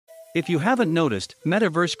If you haven't noticed,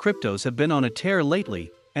 Metaverse Cryptos have been on a tear lately,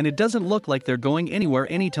 and it doesn't look like they're going anywhere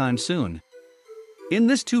anytime soon. In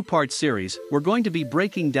this two-part series, we're going to be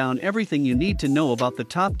breaking down everything you need to know about the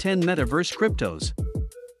top 10 Metaverse Cryptos.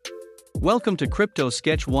 Welcome to Crypto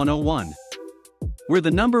Sketch 101. We're the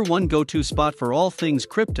 #1 go-to spot for all things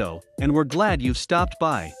crypto, and we're glad you've stopped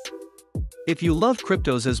by. If you love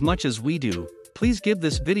cryptos as much as we do, please give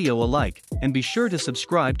this video a like, and be sure to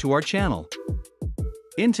subscribe to our channel.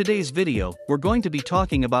 In today's video, we're going to be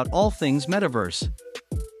talking about all things Metaverse.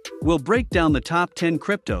 We'll break down the top 10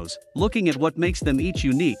 cryptos, looking at what makes them each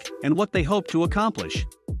unique and what they hope to accomplish.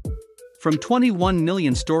 From 21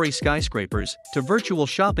 million story skyscrapers to virtual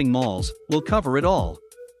shopping malls, we'll cover it all.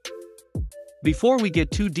 Before we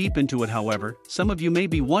get too deep into it, however, some of you may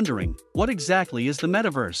be wondering, what exactly is the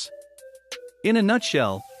Metaverse? In a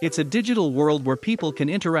nutshell, it's a digital world where people can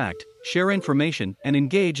interact, share information, and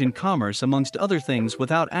engage in commerce amongst other things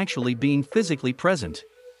without actually being physically present.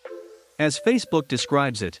 As Facebook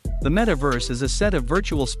describes it, the Metaverse is a set of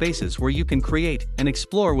virtual spaces where you can create and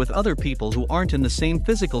explore with other people who aren't in the same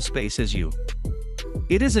physical space as you.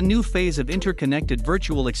 It is a new phase of interconnected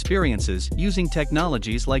virtual experiences using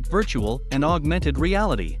technologies like virtual and augmented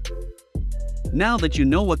reality. Now that you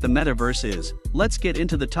know what the Metaverse is, let's get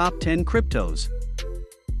into the top 10 cryptos.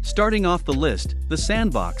 Starting off the list, the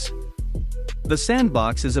Sandbox. The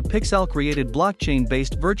Sandbox is a pixel-created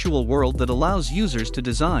blockchain-based virtual world that allows users to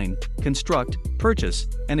design, construct, purchase,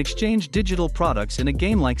 and exchange digital products in a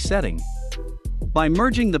game-like setting. By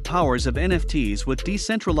merging the powers of NFTs with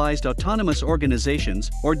decentralized autonomous organizations,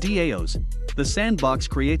 or DAOs, the Sandbox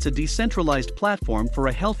creates a decentralized platform for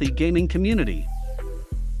a healthy gaming community.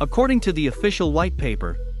 According to the official white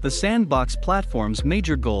paper, the Sandbox platform's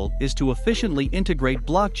major goal is to efficiently integrate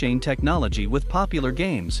blockchain technology with popular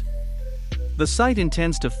games. The site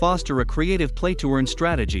intends to foster a creative play-to-earn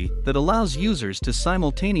strategy that allows users to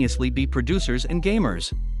simultaneously be producers and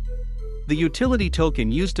gamers. The utility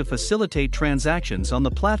token used to facilitate transactions on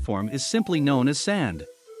the platform is simply known as Sand.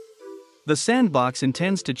 The Sandbox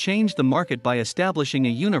intends to change the market by establishing a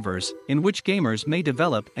universe in which gamers may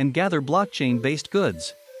develop and gather blockchain-based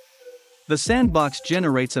goods. The Sandbox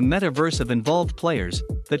generates a metaverse of involved players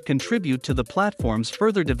that contribute to the platform's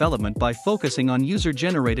further development by focusing on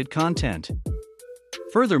user-generated content.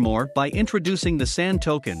 Furthermore, by introducing the Sand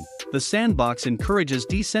token, the Sandbox encourages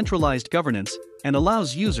decentralized governance and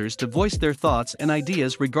allows users to voice their thoughts and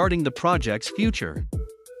ideas regarding the project's future.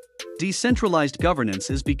 Decentralized governance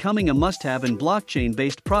is becoming a must-have in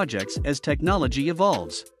blockchain-based projects as technology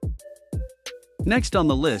evolves. Next on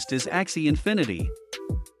the list is Axie Infinity.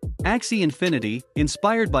 Axie Infinity,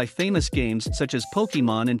 inspired by famous games such as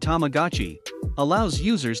Pokemon and Tamagotchi, allows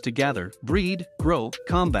users to gather, breed, grow,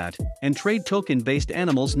 combat, and trade token-based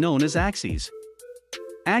animals known as Axies.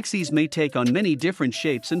 Axies may take on many different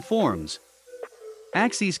shapes and forms.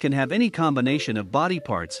 Axies can have any combination of body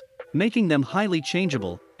parts, making them highly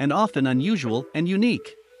changeable and often unusual and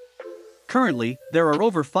unique. Currently, there are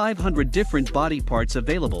over 500 different body parts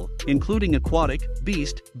available, including aquatic,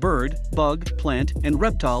 beast, bird, bug, plant, and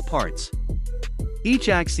reptile parts. Each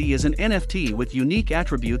Axie is an NFT with unique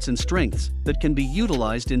attributes and strengths that can be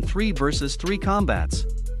utilized in 3 versus 3 combats.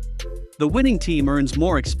 The winning team earns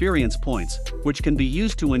more experience points, which can be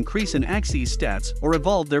used to increase an Axie's stats or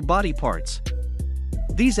evolve their body parts.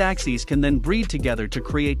 These Axies can then breed together to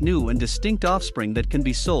create new and distinct offspring that can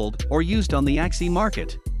be sold or used on the Axie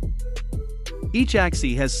market. Each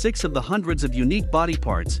Axie has 6 of the hundreds of unique body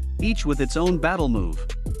parts, each with its own battle move.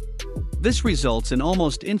 This results in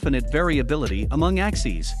almost infinite variability among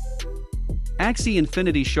Axies. Axie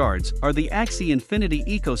Infinity Shards are the Axie Infinity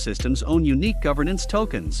ecosystem's own unique governance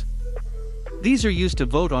tokens. These are used to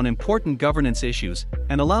vote on important governance issues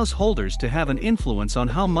and allows holders to have an influence on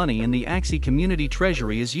how money in the Axie community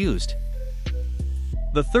treasury is used.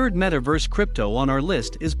 The third Metaverse crypto on our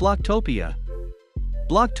list is Blocktopia.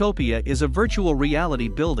 Blocktopia is a virtual reality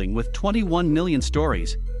building with 21 million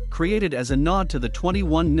stories, created as a nod to the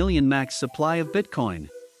 21 million max supply of Bitcoin.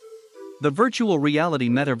 The virtual reality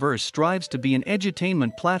metaverse strives to be an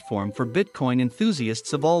edutainment platform for Bitcoin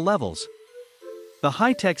enthusiasts of all levels. The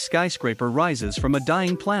high-tech skyscraper rises from a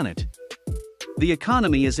dying planet. The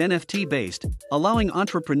economy is NFT-based, allowing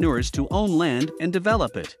entrepreneurs to own land and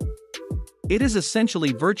develop it. It is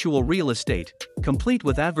essentially virtual real estate, complete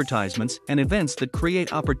with advertisements and events that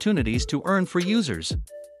create opportunities to earn for users.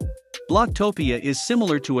 Blocktopia is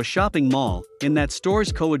similar to a shopping mall, in that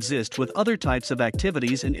stores coexist with other types of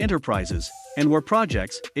activities and enterprises, and where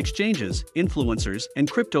projects, exchanges, influencers,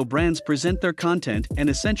 and crypto brands present their content and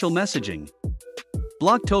essential messaging.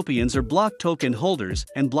 Blocktopians are block token holders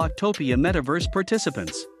and Blocktopia metaverse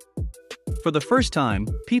participants. For the first time,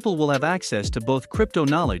 people will have access to both crypto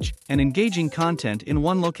knowledge and engaging content in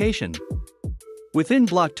one location. Within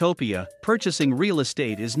Blocktopia, purchasing real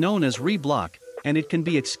estate is known as reblock, and it can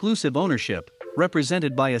be exclusive ownership,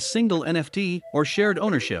 represented by a single NFT, or shared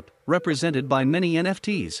ownership, represented by many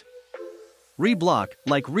NFTs. Reblock,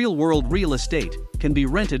 like real-world real estate, can be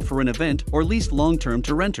rented for an event or leased long-term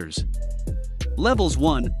to renters. Levels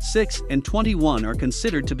 1, 6, and 21 are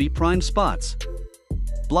considered to be prime spots.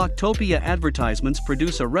 Blocktopia advertisements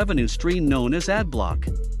produce a revenue stream known as AdBlock.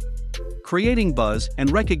 Creating buzz and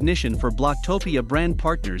recognition for Blocktopia brand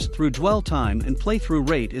partners through dwell time and playthrough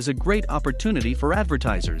rate is a great opportunity for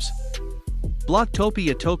advertisers.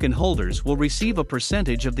 Blocktopia token holders will receive a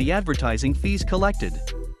percentage of the advertising fees collected.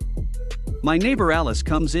 My Neighbor Alice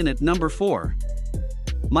comes in at number 4.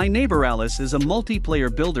 My Neighbor Alice is a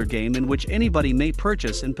multiplayer builder game in which anybody may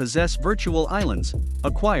purchase and possess virtual islands,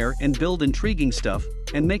 acquire and build intriguing stuff,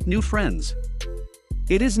 and make new friends.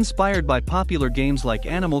 It is inspired by popular games like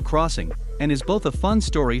Animal Crossing, and is both a fun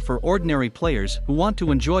story for ordinary players who want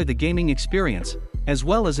to enjoy the gaming experience, as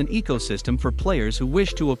well as an ecosystem for players who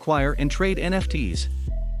wish to acquire and trade NFTs.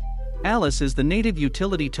 Alice is the native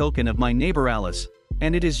utility token of My Neighbor Alice,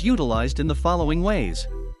 and it is utilized in the following ways.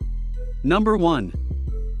 Number 1.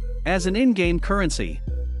 As an in-game currency.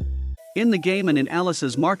 In the game and in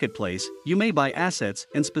Alice's marketplace, you may buy assets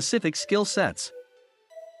and specific skill sets.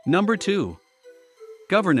 Number 2.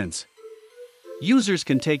 Governance. Users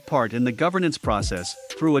can take part in the governance process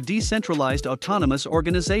through a decentralized autonomous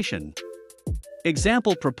organization.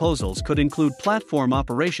 Example proposals could include platform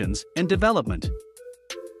operations and development.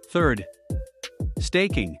 Third.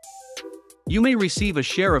 Staking. You may receive a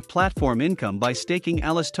share of platform income by staking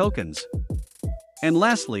Alice tokens. And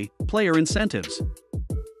lastly, player incentives.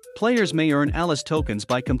 Players may earn Alice tokens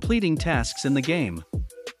by completing tasks in the game.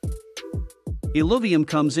 Illuvium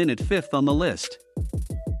comes in at 5th on the list.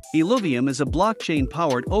 Illuvium is a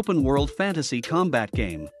blockchain-powered open-world fantasy combat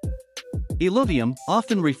game. Illuvium,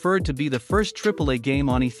 often referred to be the first AAA game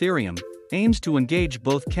on Ethereum, aims to engage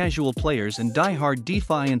both casual players and die-hard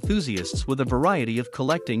DeFi enthusiasts with a variety of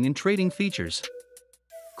collecting and trading features.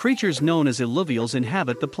 Creatures known as Illuvials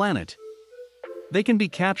inhabit the planet. They can be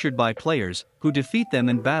captured by players, who defeat them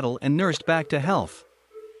in battle and nursed back to health.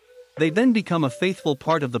 They then become a faithful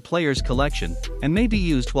part of the player's collection, and may be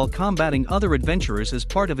used while combating other adventurers as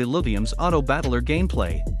part of Illuvium's auto-battler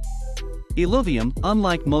gameplay. Illuvium,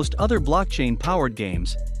 unlike most other blockchain-powered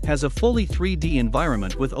games, has a fully 3D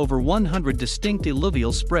environment with over 100 distinct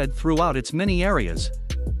Illuvials spread throughout its many areas.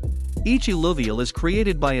 Each Illuvial is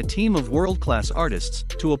created by a team of world-class artists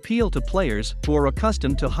to appeal to players who are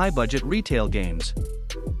accustomed to high-budget retail games.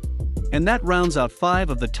 And that rounds out 5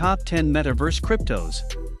 of the top 10 Metaverse Cryptos.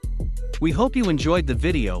 We hope you enjoyed the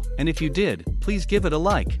video, and if you did, please give it a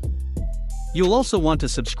like. You'll also want to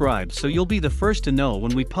subscribe so you'll be the first to know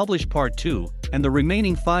when we publish part 2 and the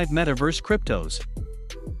remaining 5 Metaverse Cryptos.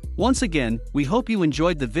 Once again, we hope you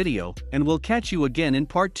enjoyed the video, and we'll catch you again in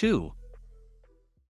part 2.